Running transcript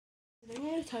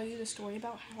I tell you the story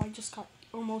about how I just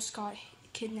almost got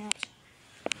kidnapped?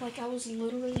 Like, I was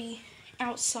literally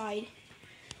outside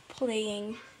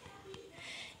playing,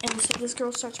 and so this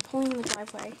girl starts pulling in the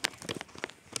driveway,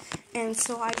 and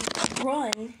so I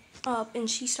run up, and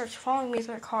she starts following me with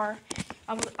her car.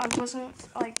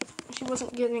 She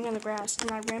wasn't getting in the grass,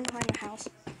 and I ran behind the house,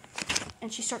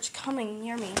 and she starts coming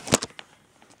near me,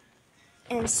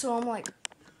 and so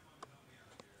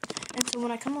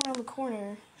when I come around the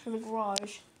corner for the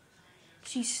garage,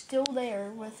 she's still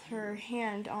there with her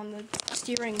hand on the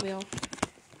steering wheel,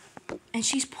 and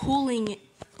she's pulling it,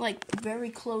 like,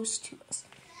 very close to us.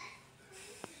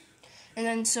 And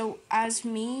then, so, as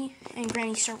me and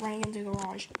Granny start running into the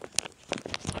garage,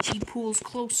 she pulls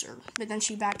closer, but then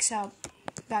she backs out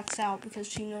because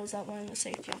she knows that we're in the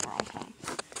safety of our own home.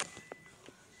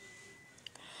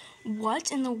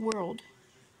 What in the world?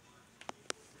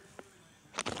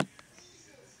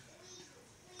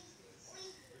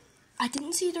 I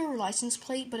didn't see their license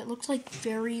plate, but it looked like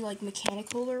very, like,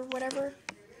 mechanical or whatever.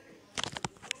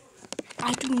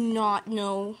 I do not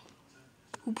know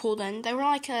who pulled in. They were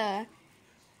like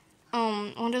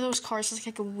one of those cars that's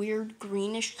like a weird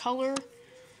greenish color.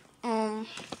 I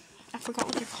forgot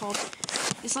what they're called.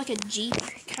 It's like a Jeep,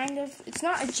 kind of. It's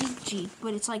not a Jeep,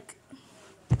 but it's like,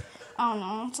 I don't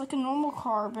know. It's like a normal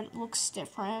car, but it looks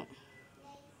different.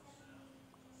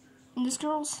 And this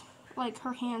girl's, like,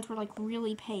 her hands were, like,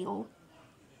 really pale.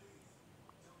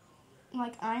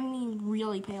 Like, I mean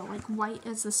really pale. Like, white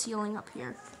as the ceiling up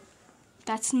here.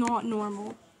 That's not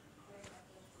normal.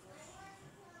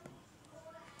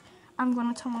 I'm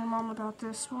gonna tell my mom about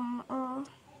this when I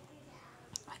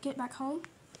get back home.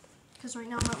 Because right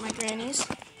now I'm at my granny's.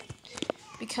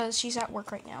 Because she's at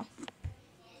work right now.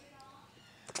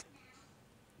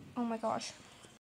 Oh my gosh.